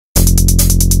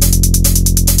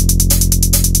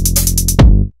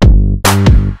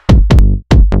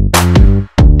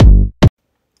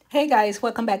Hey guys,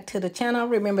 welcome back to the channel.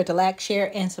 Remember to like, share,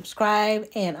 and subscribe,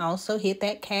 and also hit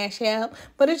that cash app.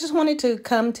 But I just wanted to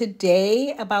come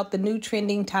today about the new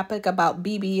trending topic about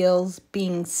BBLs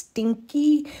being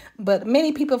stinky. But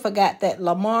many people forgot that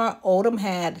Lamar Odom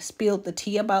had spilled the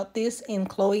tea about this in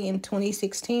Khloe in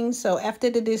 2016. So after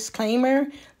the disclaimer,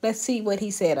 let's see what he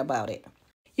said about it.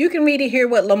 You can read it here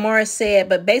what Lamar said,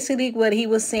 but basically what he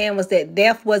was saying was that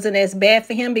death wasn't as bad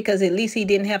for him because at least he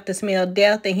didn't have to smell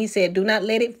death. And he said, do not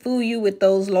let it fool you with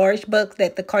those large bucks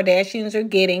that the Kardashians are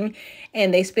getting.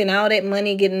 And they spend all that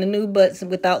money getting the new butts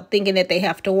without thinking that they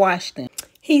have to wash them.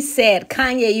 He said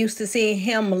Kanye used to send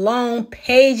him long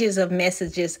pages of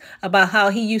messages about how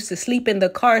he used to sleep in the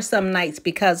car some nights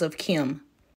because of Kim.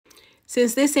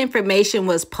 Since this information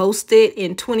was posted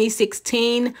in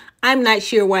 2016, I'm not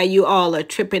sure why you all are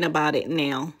tripping about it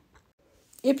now.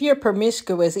 If you're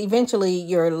promiscuous, eventually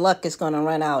your luck is going to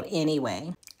run out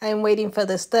anyway. I'm waiting for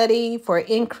the study for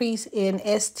increase in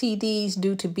STDs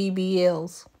due to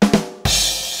BBLs.